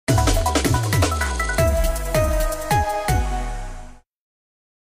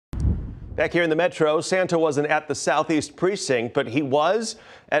Back here in the Metro, Santa wasn't at the Southeast Precinct, but he was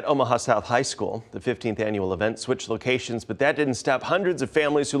at Omaha South High School. The 15th annual event switched locations, but that didn't stop hundreds of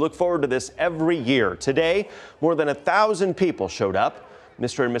families who look forward to this every year. Today, more than 1,000 people showed up.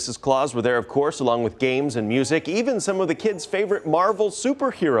 Mr. and Mrs. Claus were there, of course, along with games and music. Even some of the kids' favorite Marvel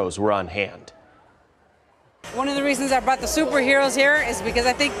superheroes were on hand. One of the reasons I brought the superheroes here is because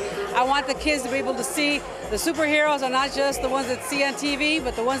I want the kids to be able to see the superheroes are not just the ones that see on TV,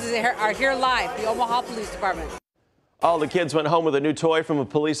 but the ones that are here live, the Omaha Police Department. All the kids went home with a new toy from a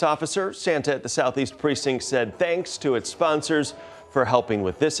police officer. Santa at the Southeast Precinct said thanks to its sponsors for helping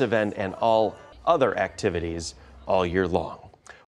with this event and all other activities all year long.